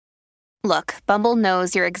Look, Bumble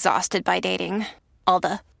knows you're exhausted by dating. All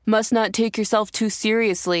the must not take yourself too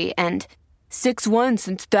seriously and 6'1"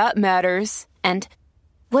 since that matters. And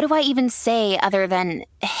what do I even say other than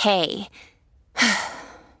hey?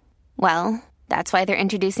 Well, that's why they're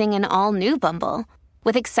introducing an all-new Bumble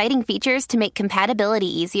with exciting features to make compatibility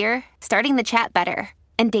easier, starting the chat better,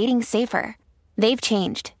 and dating safer. They've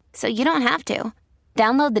changed, so you don't have to.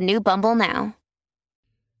 Download the new Bumble now.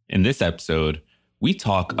 In this episode, we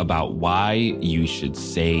talk about why you should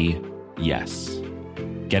say yes.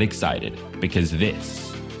 Get excited, because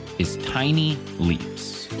this is Tiny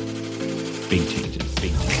Leaps. Big changes,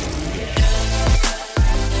 big changes.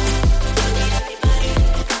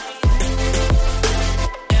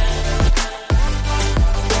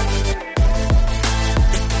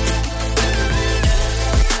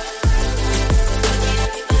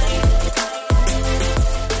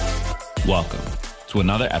 Welcome to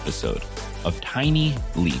another episode of Tiny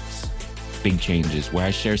Leaps, Big Changes, where I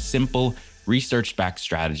share simple, research-backed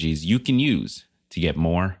strategies you can use to get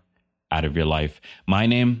more out of your life. My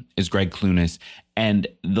name is Greg Clunis, and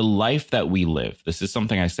the life that we live, this is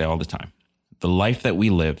something I say all the time, the life that we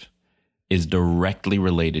live is directly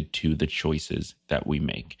related to the choices that we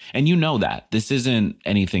make. And you know that. This isn't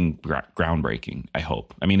anything groundbreaking, I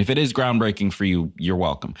hope. I mean, if it is groundbreaking for you, you're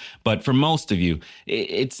welcome. But for most of you,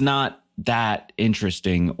 it's not that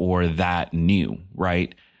interesting or that new,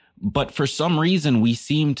 right? But for some reason, we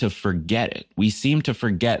seem to forget it. We seem to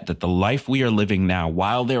forget that the life we are living now,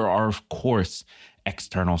 while there are, of course,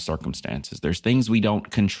 external circumstances, there's things we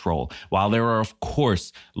don't control, while there are, of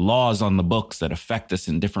course, laws on the books that affect us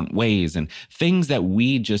in different ways and things that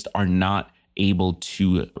we just are not able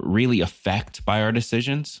to really affect by our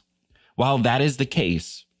decisions, while that is the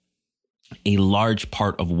case, a large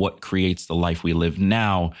part of what creates the life we live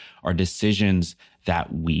now are decisions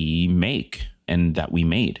that we make and that we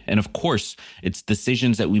made. And of course, it's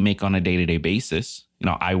decisions that we make on a day-to-day basis. You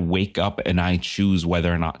know, I wake up and I choose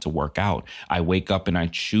whether or not to work out. I wake up and I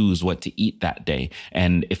choose what to eat that day.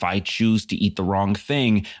 And if I choose to eat the wrong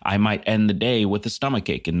thing, I might end the day with a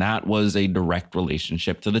stomachache. And that was a direct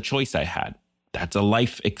relationship to the choice I had. That's a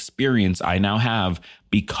life experience I now have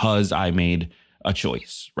because I made a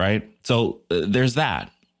choice, right? So there's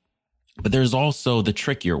that. But there's also the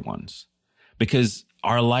trickier ones, because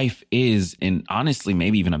our life is, in honestly,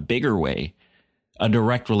 maybe even a bigger way, a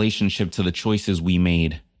direct relationship to the choices we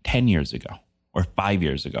made 10 years ago or 5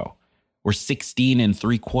 years ago or 16 and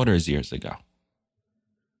 3/4 years ago.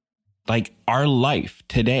 Like, our life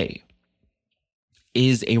today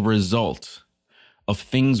is a result of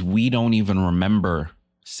things we don't even remember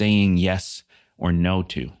saying yes or no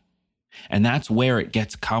to. And that's where it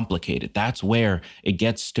gets complicated. That's where it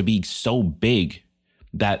gets to be so big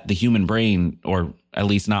that the human brain, or at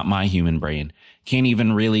least not my human brain, can't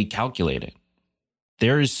even really calculate it.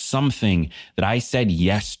 There is something that I said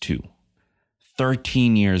yes to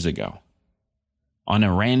 13 years ago on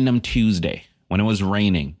a random Tuesday when it was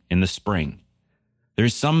raining in the spring.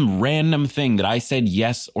 There's some random thing that I said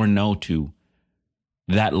yes or no to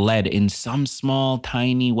that led in some small,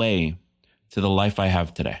 tiny way to the life I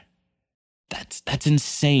have today. That's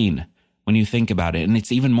insane when you think about it. And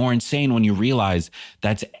it's even more insane when you realize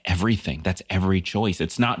that's everything. That's every choice.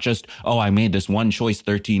 It's not just, oh, I made this one choice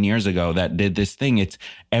 13 years ago that did this thing. It's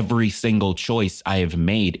every single choice I have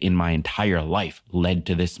made in my entire life led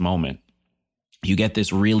to this moment. You get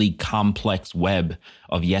this really complex web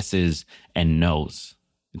of yeses and nos.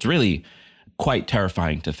 It's really quite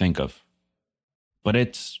terrifying to think of, but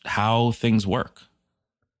it's how things work.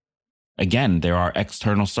 Again, there are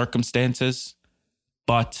external circumstances,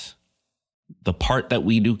 but the part that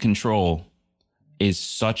we do control is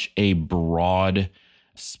such a broad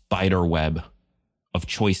spider web of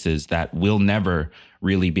choices that we'll never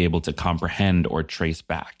really be able to comprehend or trace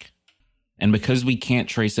back. And because we can't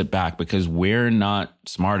trace it back, because we're not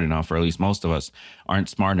smart enough, or at least most of us aren't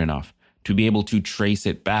smart enough to be able to trace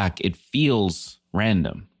it back, it feels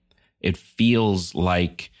random. It feels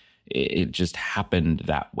like it just happened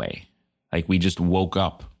that way. Like we just woke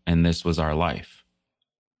up and this was our life.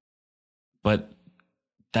 But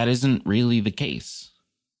that isn't really the case,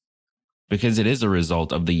 because it is a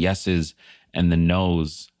result of the yeses and the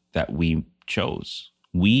nos that we chose.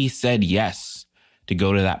 We said yes to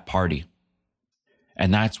go to that party.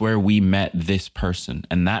 And that's where we met this person.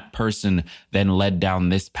 And that person then led down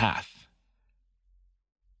this path.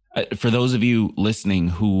 For those of you listening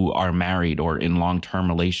who are married or in long-term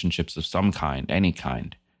relationships of some kind, any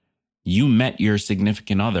kind, you met your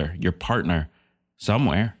significant other, your partner,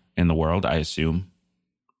 somewhere in the world, I assume.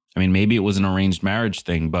 I mean, maybe it was an arranged marriage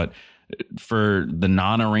thing, but for the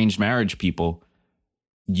non-arranged marriage people,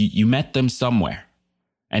 You met them somewhere,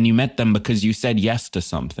 and you met them because you said yes to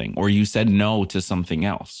something or you said no to something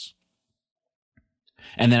else.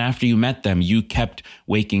 And then after you met them, you kept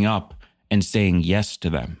waking up and saying yes to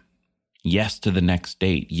them. Yes to the next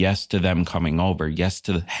date. Yes to them coming over. Yes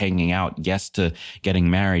to hanging out. Yes to getting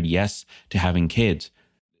married. Yes to having kids.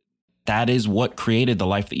 That is what created the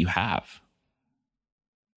life that you have.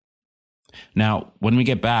 Now, when we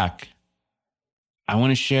get back, I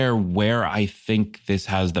want to share where I think this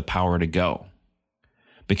has the power to go.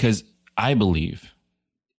 Because I believe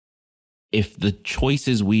if the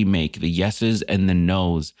choices we make, the yeses and the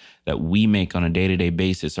nos that we make on a day-to-day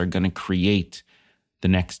basis are going to create the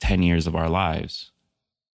next 10 years of our lives,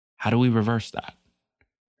 how do we reverse that?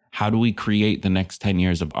 How do we create the next 10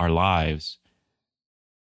 years of our lives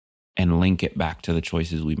and link it back to the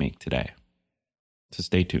choices we make today? So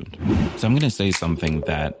stay tuned. So I'm going to say something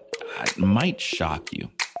that might shock you.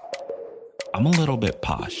 I'm a little bit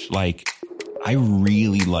posh. Like, I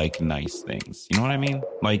really like nice things. You know what I mean?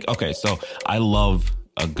 Like, okay, so I love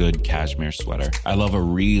a good cashmere sweater. I love a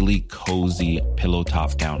really cozy pillow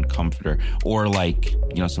top down comforter, or like,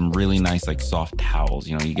 you know, some really nice, like soft towels.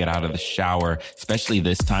 You know, you get out of the shower, especially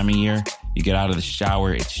this time of year, you get out of the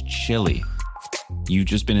shower, it's chilly. You've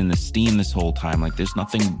just been in the steam this whole time. Like, there's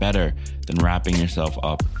nothing better than wrapping yourself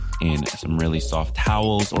up in some really soft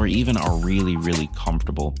towels or even a really, really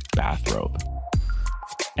comfortable bathrobe.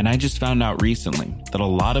 And I just found out recently that a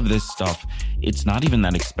lot of this stuff, it's not even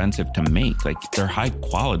that expensive to make. Like, they're high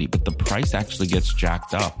quality, but the price actually gets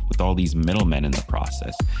jacked up with all these middlemen in the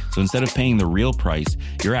process. So instead of paying the real price,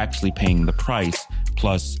 you're actually paying the price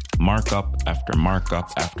plus markup after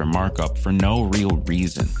markup after markup for no real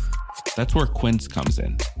reason. That's where Quince comes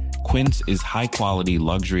in. Quince is high-quality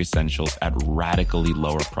luxury essentials at radically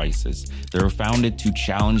lower prices. They were founded to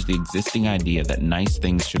challenge the existing idea that nice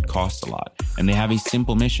things should cost a lot, and they have a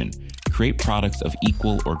simple mission: create products of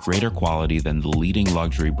equal or greater quality than the leading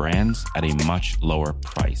luxury brands at a much lower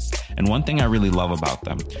price. And one thing I really love about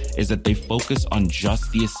them is that they focus on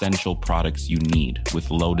just the essential products you need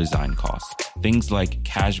with low design costs. Things like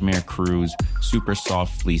cashmere crews, super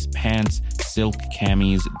soft fleece pants, silk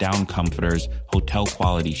camis, down comforters, hotel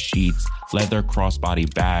quality sheets, leather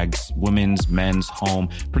crossbody bags, women's, men's, home,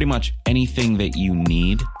 pretty much anything that you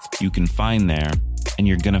need, you can find there, and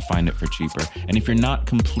you're going to find it for cheaper. And if you're not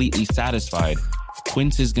completely satisfied,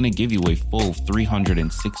 Quince is going to give you a full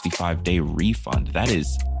 365-day refund. That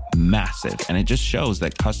is massive. And it just shows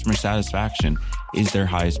that customer satisfaction is their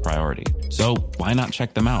highest priority. So why not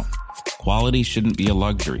check them out? Quality shouldn't be a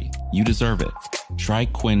luxury. You deserve it. Try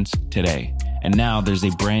Quince today. And now there's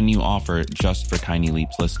a brand new offer just for Tiny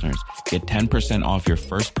Leaps listeners. Get 10% off your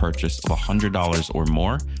first purchase of $100 or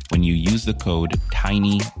more when you use the code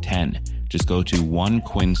TINY10. Just go to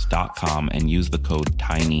onequince.com and use the code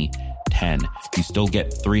TINY10. You still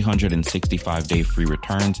get 365-day free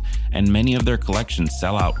returns, and many of their collections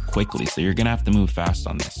sell out quickly, so you're going to have to move fast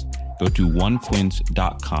on this. Go to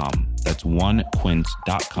onequince.com. That's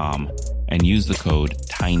onequince.com and use the code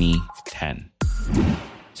TINY10.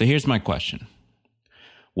 So here's my question.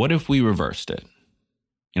 What if we reversed it?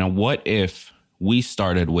 You know, what if we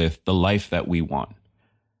started with the life that we want?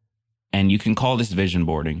 And you can call this vision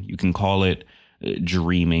boarding. You can call it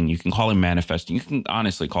dreaming. You can call it manifesting. You can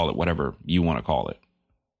honestly call it whatever you want to call it.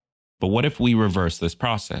 But what if we reverse this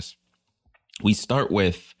process? We start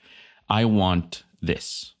with, I want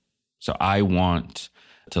this. So I want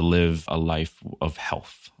to live a life of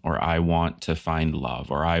health, or I want to find love,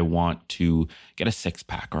 or I want to get a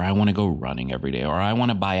six-pack, or I want to go running every day, or I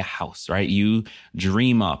want to buy a house, right? You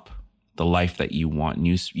dream up the life that you want, and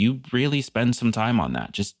you really spend some time on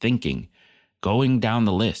that, just thinking, going down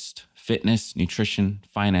the list: fitness, nutrition,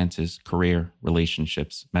 finances, career,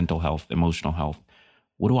 relationships, mental health, emotional health.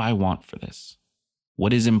 What do I want for this?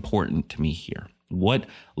 What is important to me here? What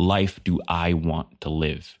life do I want to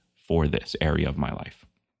live for this area of my life?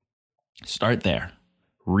 Start there.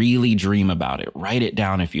 Really dream about it. Write it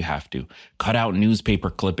down if you have to. Cut out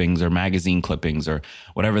newspaper clippings or magazine clippings or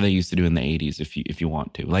whatever they used to do in the 80s if you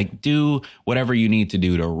want to. Like, do whatever you need to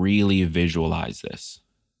do to really visualize this.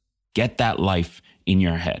 Get that life in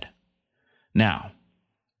your head. Now,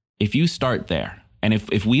 if you start there, and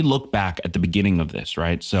if we look back at the beginning of this,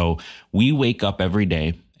 right? So we wake up every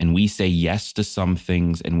day and we say yes to some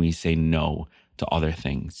things and we say no to other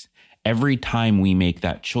things. Every time we make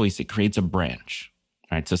that choice, it creates a branch,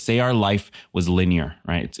 right? So say our life was linear,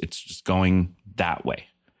 right? It's just going that way.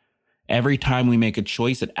 Every time we make a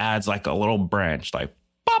choice, it adds like a little branch, like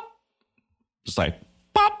pop, just like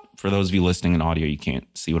pop, For those of you listening in audio, you can't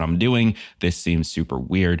see what I'm doing. This seems super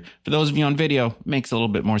weird. For those of you on video, it makes a little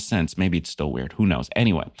bit more sense. Maybe it's still weird. Who knows?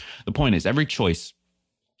 Anyway, the point is every choice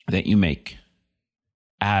that you make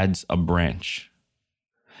adds a branch.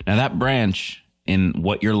 Now that branch in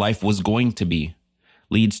what your life was going to be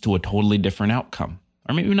leads to a totally different outcome.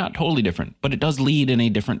 Or maybe not totally different, but it does lead in a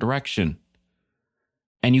different direction.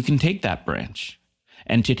 And you can take that branch.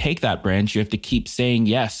 And to take that branch, you have to keep saying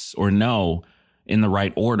yes or no in the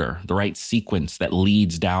right order, the right sequence that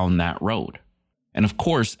leads down that road. And of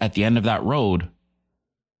course, at the end of that road,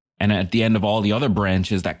 and at the end of all the other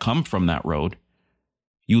branches that come from that road,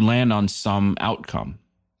 you land on some outcome.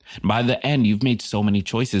 By the end, you've made so many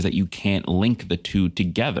choices that you can't link the two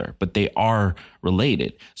together, but they are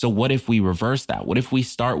related. So what if we reverse that? What if we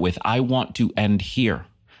start with, I want to end here.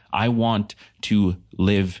 I want to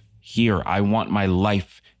live here. I want my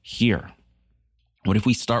life here. What if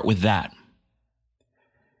we start with that?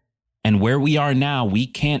 And where we are now, we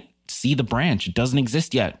can't see the branch. It doesn't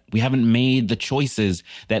exist yet. We haven't made the choices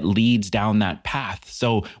that leads down that path.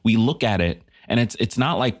 So we look at it, and it's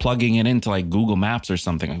not like plugging it into like Google Maps or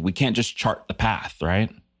something. We can't just chart the path, right?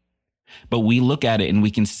 But we look at it and we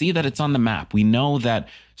can see that it's on the map. We know that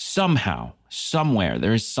somehow, somewhere,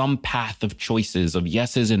 there is some path of choices, of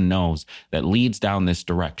yeses and nos that leads down this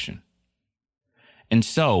direction. And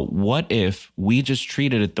so what if we just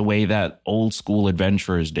treated it the way that old school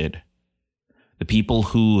adventurers did? The people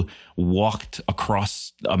who walked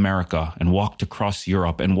across America and walked across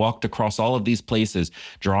Europe and walked across all of these places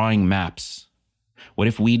drawing maps. What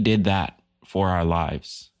if we did that for our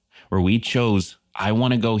lives, where we chose, I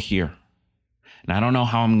want to go here. And I don't know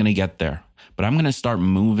how I'm going to get there, but I'm going to start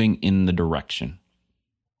moving in the direction.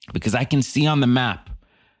 Because I can see on the map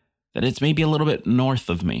that it's maybe a little bit north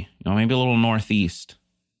of me, maybe a little northeast,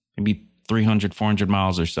 maybe 300, 400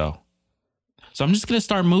 miles or so. So I'm just going to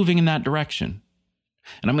start moving in that direction.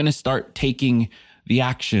 And I'm going to start taking the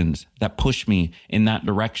actions that push me in that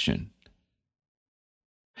direction.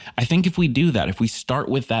 I think if we do that, if we start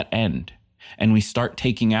with that end and we start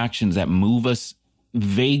taking actions that move us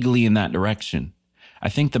vaguely in that direction, I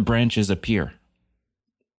think the branches appear.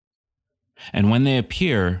 And when they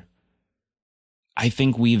appear, I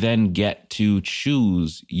think we then get to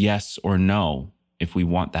choose yes or no if we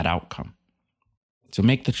want that outcome. So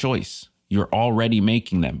make the choice. You're already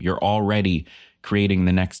making them. You're already creating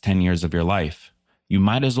the next 10 years of your life. You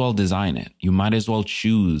might as well design it. You might as well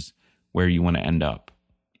choose where you want to end up.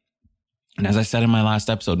 And as I said in my last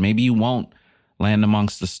episode, maybe you won't land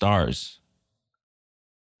amongst the stars,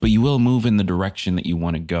 but you will move in the direction that you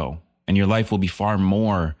want to go. And your life will be far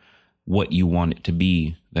more what you want it to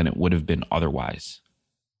be than it would have been otherwise.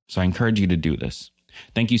 So I encourage you to do this.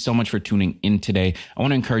 Thank you so much for tuning in today. I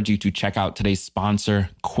want to encourage you to check out today's sponsor,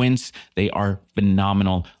 Quince. They are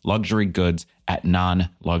phenomenal luxury goods at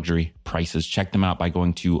non-luxury prices. Check them out by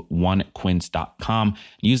going to onequince.com,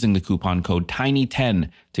 using the coupon code TINY10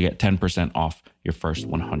 to get 10% off your first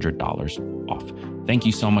 $100 off. Thank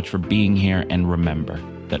you so much for being here. And remember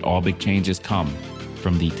that all big changes come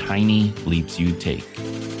from the tiny leaps you take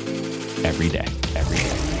every day.